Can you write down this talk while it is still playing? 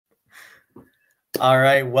All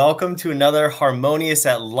right, welcome to another Harmonious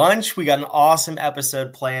at Lunch. We got an awesome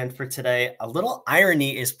episode planned for today. A little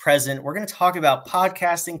irony is present. We're going to talk about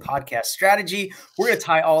podcasting, podcast strategy. We're going to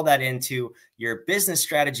tie all that into your business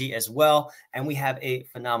strategy as well. And we have a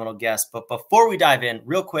phenomenal guest. But before we dive in,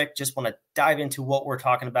 real quick, just want to dive into what we're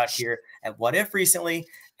talking about here at What If recently.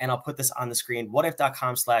 And I'll put this on the screen,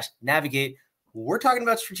 whatif.com/navigate. We're talking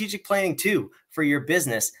about strategic planning too for your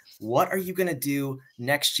business. What are you going to do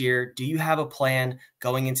next year? Do you have a plan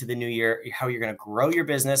going into the new year, how you're going to grow your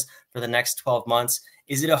business for the next 12 months?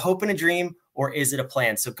 Is it a hope and a dream, or is it a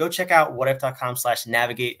plan? So go check out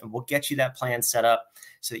whatif.com/navigate, and we'll get you that plan set up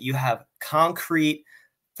so that you have concrete,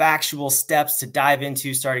 factual steps to dive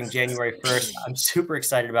into starting January 1st. I'm super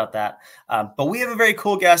excited about that. But we have a very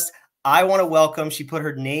cool guest. I want to welcome, she put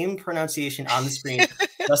her name pronunciation on the screen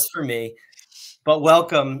just for me, but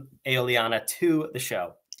welcome Aeoliana to the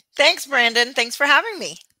show. Thanks, Brandon. Thanks for having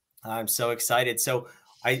me. I'm so excited. So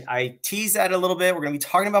I teased that a little bit. We're going to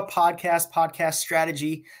be talking about podcast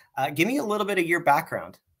strategy. Give me a little bit of your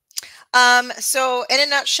background. So in a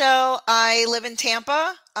nutshell, I live in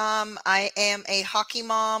Tampa. I am a hockey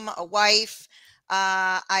mom, a wife.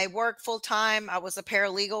 I work full time. I was a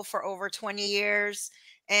paralegal for over 20 years.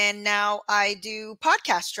 And now I do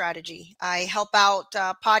podcast strategy. I help out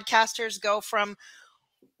podcasters go from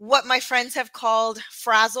what my friends have called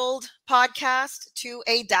frazzled podcast to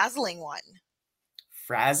a dazzling one.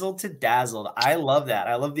 Frazzled to dazzled. I love that.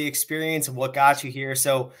 I love the experience of what got you here.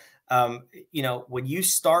 So, when you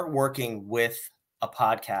start working with a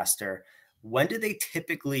podcaster, when do they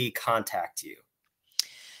typically contact you?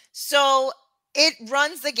 So it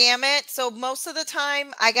runs the gamut. So most of the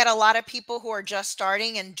time I get a lot of people who are just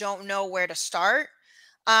starting and don't know where to start.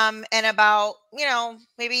 And about,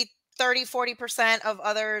 maybe 30-40% of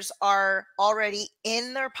others are already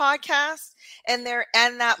in their podcast, and they're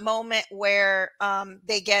in that moment where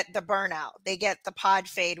they get the burnout, they get the pod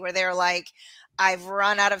fade, where they're like, I've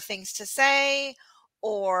run out of things to say,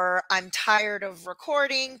 or I'm tired of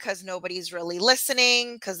recording because nobody's really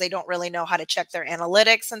listening, because they don't really know how to check their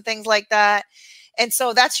analytics and things like that. And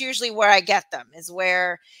so that's usually where I get them, is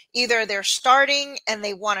where either they're starting and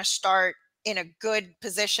they want to start in a good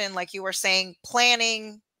position, like you were saying,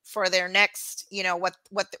 planning for their next,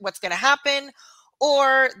 what's going to happen,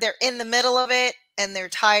 or they're in the middle of it and they're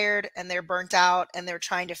tired and they're burnt out and they're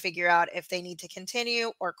trying to figure out if they need to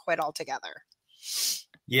continue or quit altogether.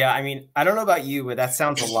 Yeah. I mean, I don't know about you, but that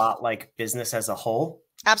sounds a lot like business as a whole.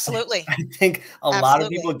 Absolutely. I think a lot of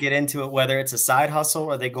people get into it, whether it's a side hustle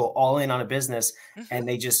or they go all in on a business and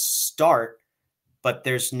they just start, but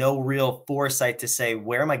there's no real foresight to say,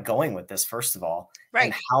 where am I going with this, first of all? Right.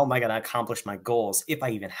 And how am I going to accomplish my goals, if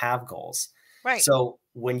I even have goals? Right. So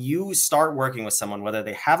when you start working with someone, whether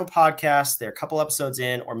they have a podcast, they're a couple episodes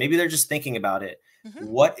in, or maybe they're just thinking about it,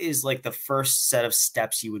 what is like the first set of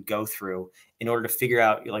steps you would go through in order to figure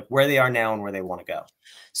out like where they are now and where they want to go?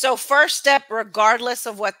 So first step, regardless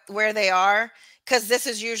of where they are, because this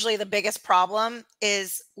is usually the biggest problem,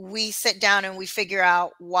 is we sit down and we figure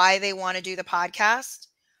out why they want to do the podcast.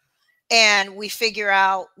 And we figure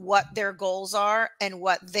out what their goals are and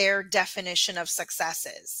what their definition of success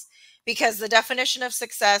is, because the definition of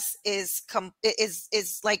success is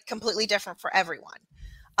like completely different for everyone.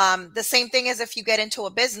 The same thing as if you get into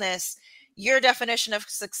a business, your definition of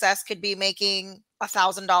success could be making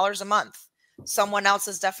 $1,000 a month. Someone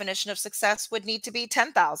else's definition of success would need to be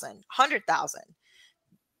 10,000, 100,000.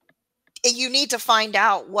 You need to find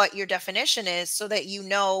out what your definition is so that you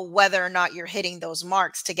know whether or not you're hitting those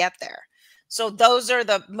marks to get there. So those are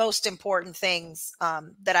the most important things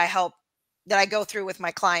that I go through with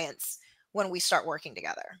my clients when we start working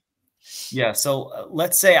together. Yeah. So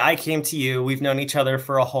let's say I came to you, we've known each other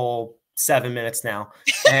for a whole 7 minutes now.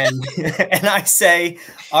 And, and I say,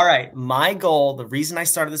 all right, my goal, the reason I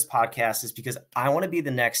started this podcast is because I want to be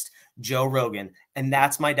the next Joe Rogan. And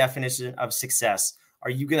that's my definition of success. Are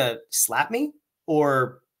you going to slap me,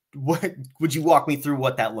 or what would you walk me through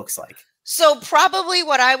what that looks like? So probably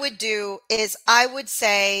what I would do is I would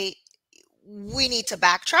say we need to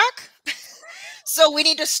backtrack. So we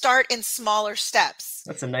need to start in smaller steps.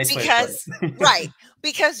 That's a nice way to put it. Right.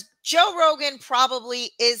 Because Joe Rogan probably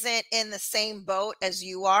isn't in the same boat as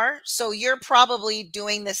you are. So you're probably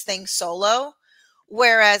doing this thing solo,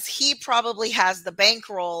 whereas he probably has the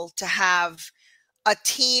bankroll to have a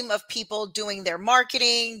team of people doing their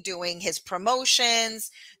marketing, doing his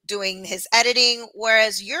promotions, doing his editing,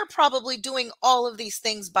 whereas you're probably doing all of these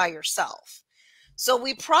things by yourself. So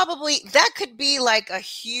that could be like a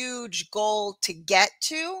huge goal to get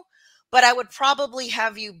to, but I would probably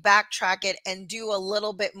have you backtrack it and do a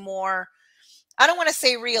little bit more I don't want to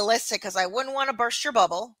say realistic because I wouldn't want to burst your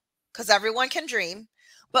bubble because everyone can dream,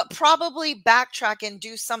 but probably backtrack and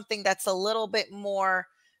do something that's a little bit more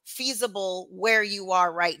feasible where you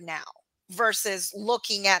are right now versus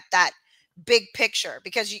looking at that big picture.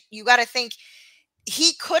 Because you got to think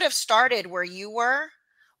he could have started where you were,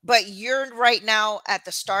 but you're right now at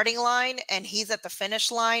the starting line and he's at the finish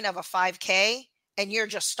line of a 5K and you're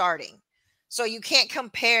just starting. So you can't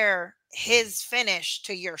compare his finish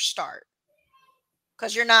to your start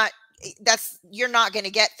because you're not going to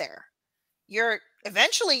get there.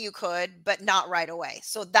 Eventually you could, but not right away.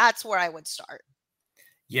 So that's where I would start.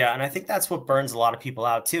 Yeah. And I think that's what burns a lot of people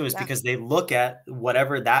out too, is because they look at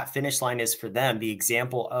whatever that finish line is for them, the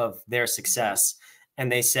example of their success,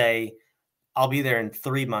 and they say, I'll be there in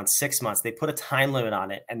 3 months, 6 months. They put a time limit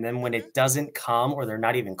on it. And then when it doesn't come or they're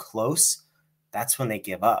not even close, that's when they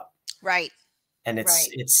give up. Right. And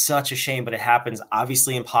it's such a shame, but it happens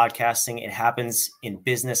obviously in podcasting. It happens in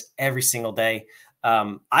business every single day.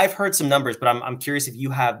 I've heard some numbers, but I'm curious if you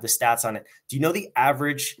have the stats on it. Do you know the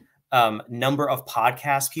average number of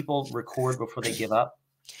podcasts people record before they give up?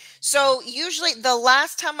 So usually the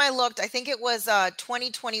last time I looked, I think it was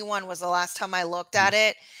 2021 was the last time I looked at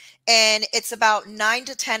it. And it's about 9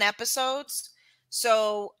 to 10 episodes.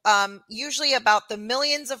 So usually about the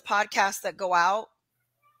millions of podcasts that go out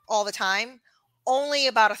all the time, only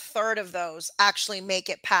about a third of those actually make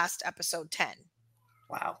it past episode 10.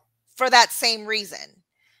 Wow. For that same reason.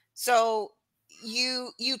 So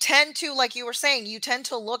you tend to, like you were saying, you tend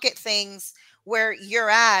to look at things where you're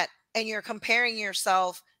at and you're comparing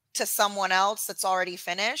yourself to someone else that's already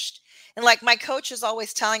finished. And like my coach is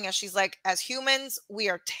always telling us, she's like, as humans, we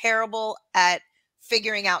are terrible at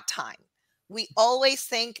figuring out time. We always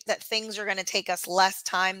think that things are going to take us less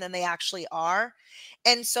time than they actually are.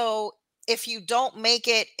 And so if you don't make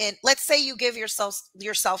it in, let's say you give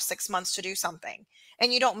yourself 6 months to do something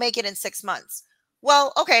and you don't make it in 6 months.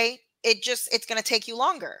 Well, okay, it's going to take you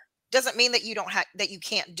longer. Doesn't mean that that you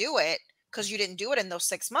can't do it because you didn't do it in those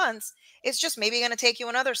 6 months. It's just maybe going to take you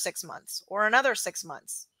another 6 months or another 6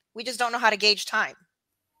 months. We just don't know how to gauge time.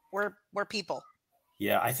 We're people.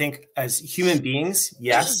 Yeah, I think as human beings,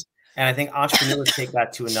 yes. And I think entrepreneurs take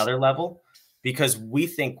that to another level because we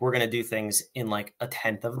think we're going to do things in like a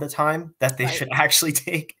 10th of the time that they should actually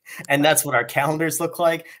take. And that's what our calendars look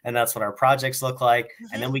like. And that's what our projects look like.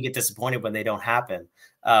 And then we get disappointed when they don't happen.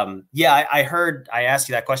 I asked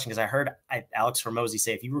you that question because I heard Alex Hormozy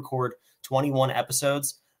say, if you record 21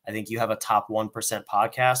 episodes, I think you have a top 1%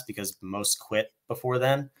 podcast because most quit before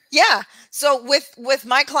then. Yeah. So with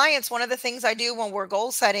my clients, one of the things I do when we're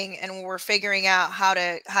goal setting and when we're figuring out how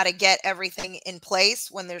to get everything in place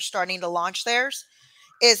when they're starting to launch theirs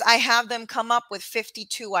is I have them come up with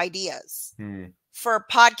 52 ideas for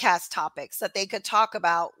podcast topics that they could talk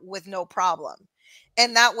about with no problem.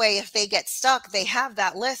 And that way, if they get stuck, they have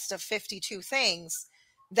that list of 52 things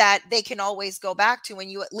that they can always go back to,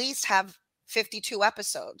 and you at least have 52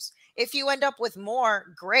 episodes. If you end up with more,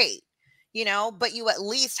 great, but you at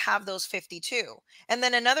least have those 52. And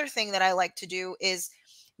then another thing that I like to do is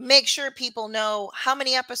make sure people know how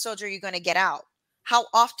many episodes are you going to get out? How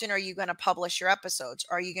often are you going to publish your episodes?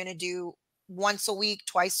 Are you going to do once a week,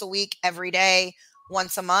 twice a week, every day,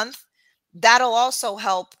 once a month? That'll also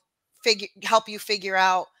help you figure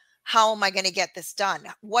out, how am I going to get this done?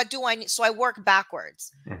 What do I need? So I work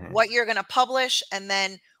backwards, what you're going to publish, and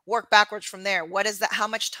then work backwards from there. What is that? How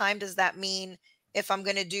much time does that mean if I'm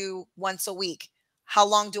going to do once a week? How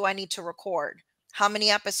long do I need to record? How many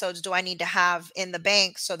episodes do I need to have in the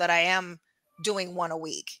bank so that I am doing one a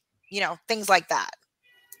week? Things like that.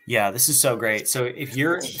 Yeah, this is so great. So if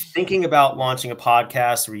you're thinking about launching a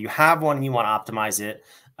podcast or you have one and you want to optimize it,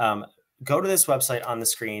 go to this website on the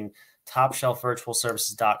screen,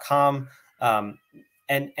 topshelfvirtualservices.com,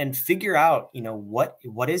 and figure out,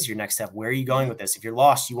 what is your next step? Where are you going with this? If you're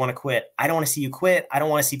lost, you want to quit. I don't want to see you quit. I don't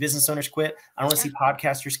want to see business owners quit. I don't want to see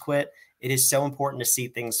podcasters quit. It is so important to see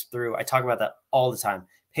things through. I talk about that all the time.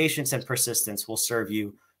 Patience and persistence will serve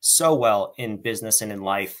you so well in business and in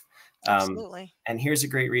life. Absolutely. And here's a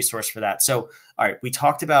great resource for that. So, all right, we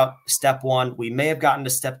talked about step 1. We may have gotten to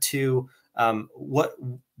step 2.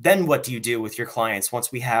 What do you do with your clients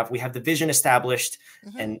once we have the vision established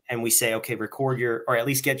and we say, okay, record or at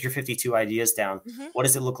least get your 52 ideas down? What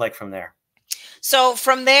does it look like from there? So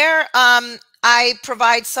from there, I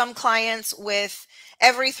provide some clients with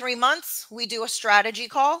every 3 months, we do a strategy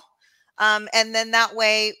call. And then that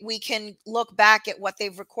way we can look back at what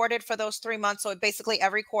they've recorded for those 3 months. So basically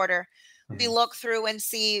every quarter we look through and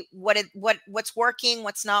see what's working,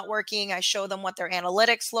 what's not working. I show them what their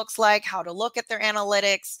analytics looks like, how to look at their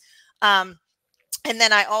analytics. And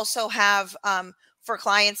then I also have, for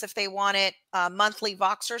clients, if they want it, monthly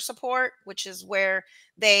Voxer support, which is where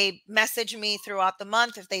they message me throughout the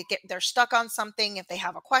month. If they're stuck on something, if they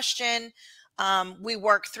have a question, we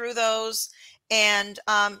work through those. And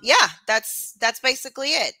yeah, that's basically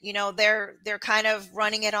it. You know, they're kind of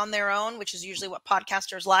running it on their own, which is usually what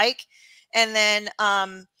podcasters like. And then,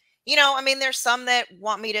 you know, I mean, there's some that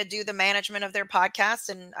want me to do the management of their podcast,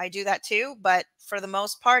 and I do that too. But for the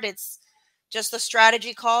most part, it's just the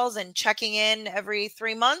strategy calls and checking in every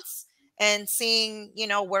 3 months and seeing, you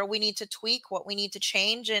know, where we need to tweak, what we need to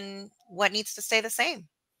change, and what needs to stay the same.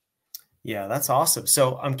 Yeah, that's awesome.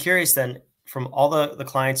 So I'm curious then, from all the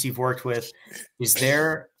clients you've worked with, is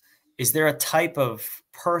there a type of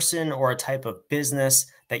person or a type of business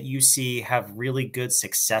that you see have really good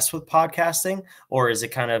success with podcasting, or is it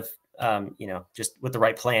kind of, you know, just with the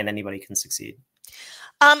right plan, anybody can succeed?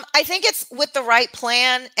 I think it's with the right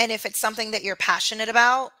plan. And if it's something that you're passionate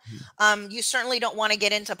about, you certainly don't want to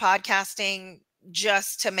get into podcasting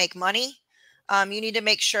just to make money. You need to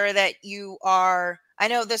make sure that you are, I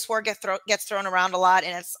know this word gets thrown around a lot,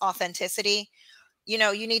 and it's authenticity. You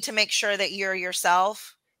know, you need to make sure that you're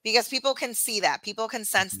yourself, because people can see that. People can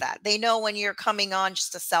sense that. They know when you're coming on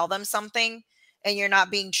just to sell them something and you're not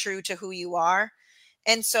being true to who you are.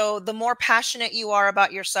 And so the more passionate you are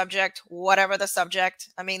about your subject, whatever the subject,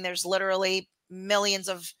 I mean, there's literally millions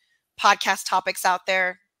of podcast topics out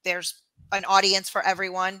there. There's an audience for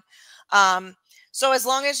everyone. So as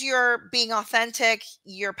long as you're being authentic,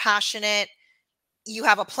 you're passionate, you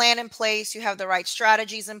have a plan in place, you have the right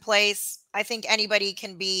strategies in place, I think anybody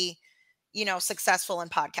can be, you know, successful in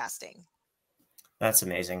podcasting. That's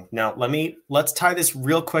amazing. Now, let's tie this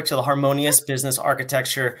real quick to the harmonious business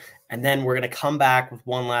architecture, and then we're going to come back with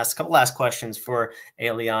couple last questions for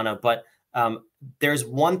Aeoliana. But there's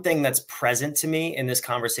one thing that's present to me in this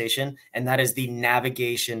conversation, and that is the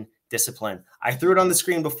navigation discipline. I threw it on the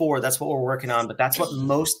screen before. That's what we're working on, but that's what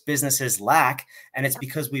most businesses lack. And it's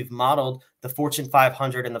because we've modeled the Fortune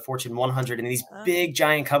 500 and the Fortune 100 and these big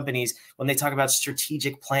giant companies when they talk about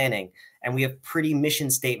strategic planning. And we have pretty mission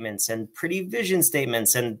statements and pretty vision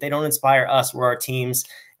statements, and they don't inspire us. We're our teams,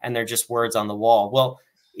 and they're just words on the wall. Well,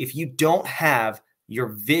 if you don't have your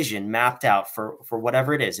vision mapped out for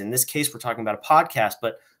whatever it is, in this case, we're talking about a podcast,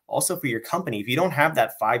 but also for your company, if you don't have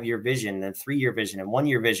that 5-year vision and 3-year vision and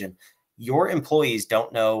 1-year vision, your employees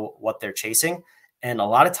don't know what they're chasing. And a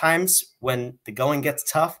lot of times when the going gets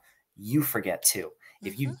tough, you forget too.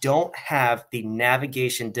 If you don't have the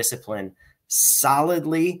navigation discipline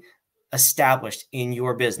solidly established in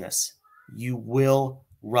your business, you will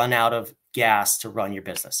run out of gas to run your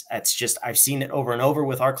business. It's just, I've seen it over and over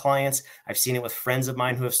with our clients. I've seen it with friends of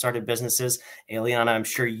mine who have started businesses. Aeoliana, I'm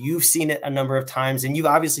sure you've seen it a number of times, and you've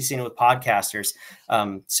obviously seen it with podcasters.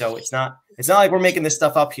 So it's not like we're making this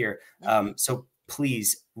stuff up here. So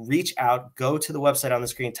please reach out, go to the website on the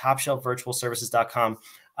screen, topshelfvirtualservices.com.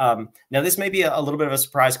 Now, this may be a little bit of a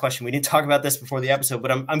surprise question. We didn't talk about this before the episode,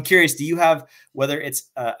 but I'm curious, do you have, whether it's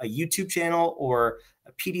a YouTube channel or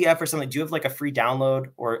a PDF or something, do you have like a free download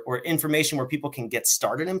or information where people can get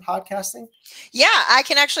started in podcasting? Yeah, I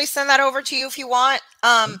can actually send that over to you if you want.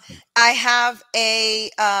 I have a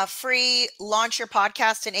free Launch Your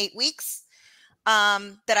Podcast in 8 weeks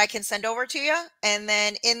that I can send over to you. And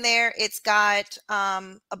then in there, it's got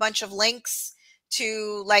a bunch of links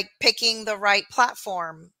to like picking the right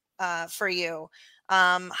platform for you,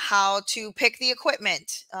 how to pick the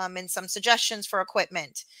equipment, and some suggestions for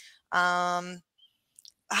equipment,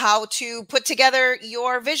 how to put together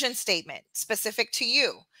your vision statement specific to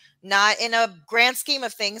you, not in a grand scheme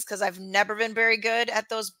of things, because I've never been very good at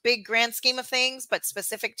those big grand scheme of things, but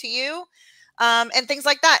specific to you, and things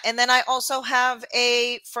like that. And then I also have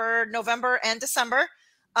for November and December,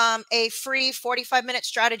 a free 45-minute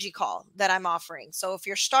strategy call that I'm offering. So if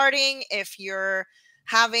you're starting, if you're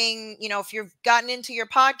having, you know, if you've gotten into your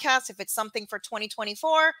podcast, if it's something for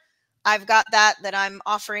 2024, I've got that I'm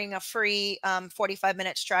offering a free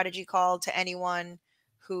 45-minute strategy call to anyone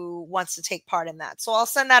who wants to take part in that. So I'll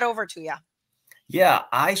send that over to you. Yeah,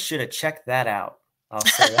 I should have checked that out. I'll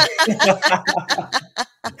say that.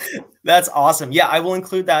 That's awesome. Yeah, I will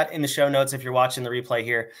include that in the show notes if you're watching the replay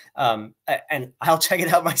here. And I'll check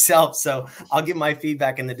it out myself. So I'll give my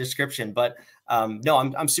feedback in the description. But no,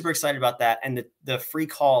 I'm super excited about that. And the free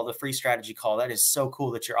call, the free strategy call, that is so cool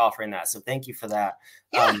that you're offering that. So thank you for that.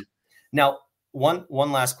 Yeah. Now, one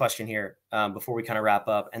last question here before we kind of wrap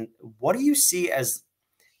up. And what do you see as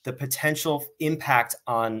the potential impact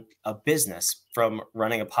on a business from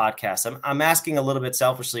running a podcast? I'm asking a little bit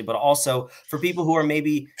selfishly, but also for people who are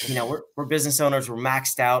maybe, you know, we're business owners, we're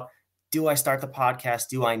maxed out. Do I start the podcast?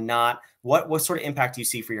 Do I not? What sort of impact do you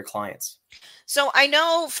see for your clients? So I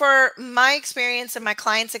know for my experience and my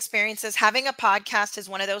clients' experiences, having a podcast is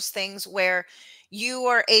one of those things where you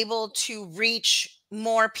are able to reach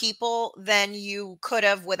more people than you could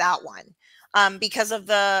have without one, because of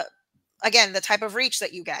again, the type of reach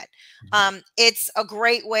that you get. It's a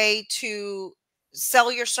great way to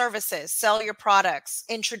sell your services, sell your products,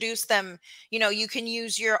 introduce them. You can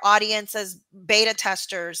use your audience as beta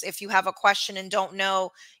testers if you have a question and don't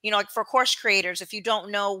know, like for course creators, if you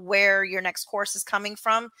don't know where your next course is coming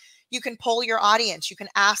from, you can poll your audience. You can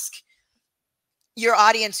ask your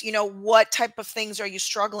audience, what type of things are you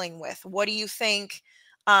struggling with? What do you think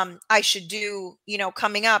I should do,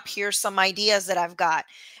 coming up? Here's some ideas that I've got,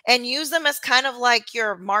 and use them as kind of like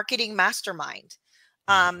your marketing mastermind.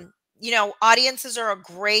 Audiences are a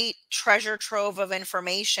great treasure trove of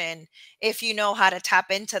information if you know how to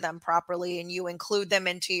tap into them properly and you include them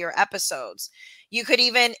into your episodes. It could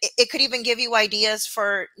even give you ideas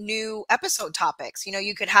for new episode topics.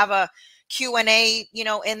 You could have a Q&A,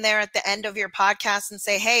 in there at the end of your podcast and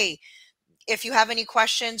say, hey, if you have any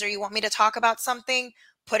questions or you want me to talk about something,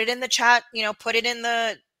 put it in the chat, put it in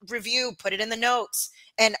the review, put it in the notes,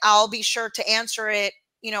 and I'll be sure to answer it,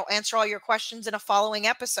 answer all your questions in a following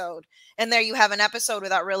episode. And there you have an episode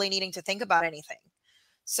without really needing to think about anything.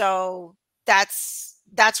 So that's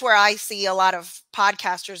where I see a lot of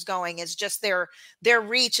podcasters going, is just their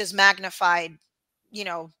reach is magnified,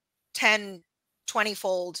 10,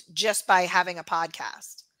 20-fold just by having a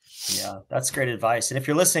podcast. Yeah, that's great advice. And if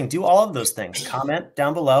you're listening, do all of those things. Comment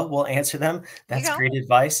down below. We'll answer them. That's great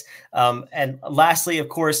advice. And lastly, of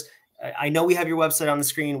course, I know we have your website on the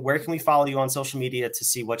screen. Where can we follow you on social media to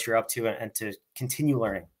see what you're up to and to continue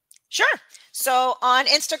learning? Sure. So on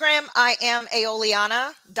Instagram, I am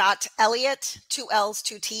Aeoliana.Elliott, 2 L's,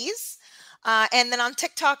 2 T's. And then on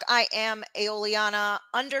TikTok, I am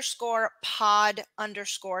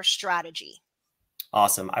Aeoliana_pod_strategy.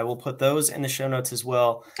 Awesome. I will put those in the show notes as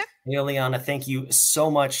well. Okay. Aeoliana, thank you so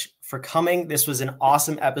much for coming. This was an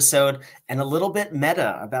awesome episode and a little bit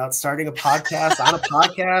meta about starting a podcast on a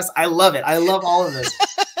podcast. I love it. I love all of this.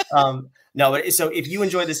 So if you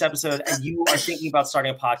enjoyed this episode and you are thinking about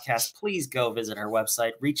starting a podcast, please go visit her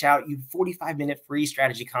website, reach out, 45-minute free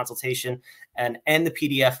strategy consultation, and the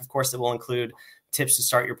PDF, of course, that will include tips to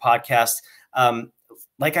start your podcast.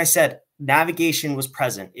 Like I said, navigation was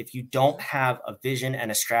present. If you don't have a vision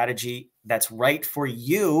and a strategy that's right for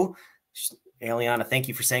you, Aeoliana, thank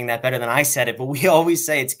you for saying that better than I said it, but we always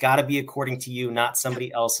say it's got to be according to you, not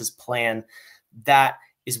somebody else's plan. That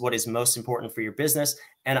is what is most important for your business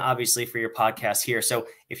and obviously for your podcast here. So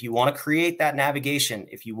if you want to create that navigation,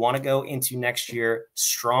 if you want to go into next year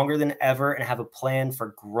stronger than ever and have a plan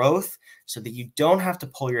for growth so that you don't have to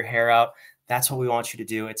pull your hair out, that's what we want you to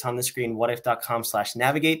do. It's on the screen,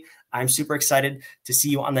 whatif.com/navigate. I'm super excited to see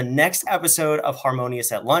you on the next episode of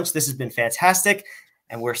Harmonious at Lunch. This has been fantastic.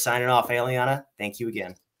 And we're signing off. Aeoliana, thank you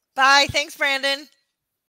again. Bye. Thanks, Brandon.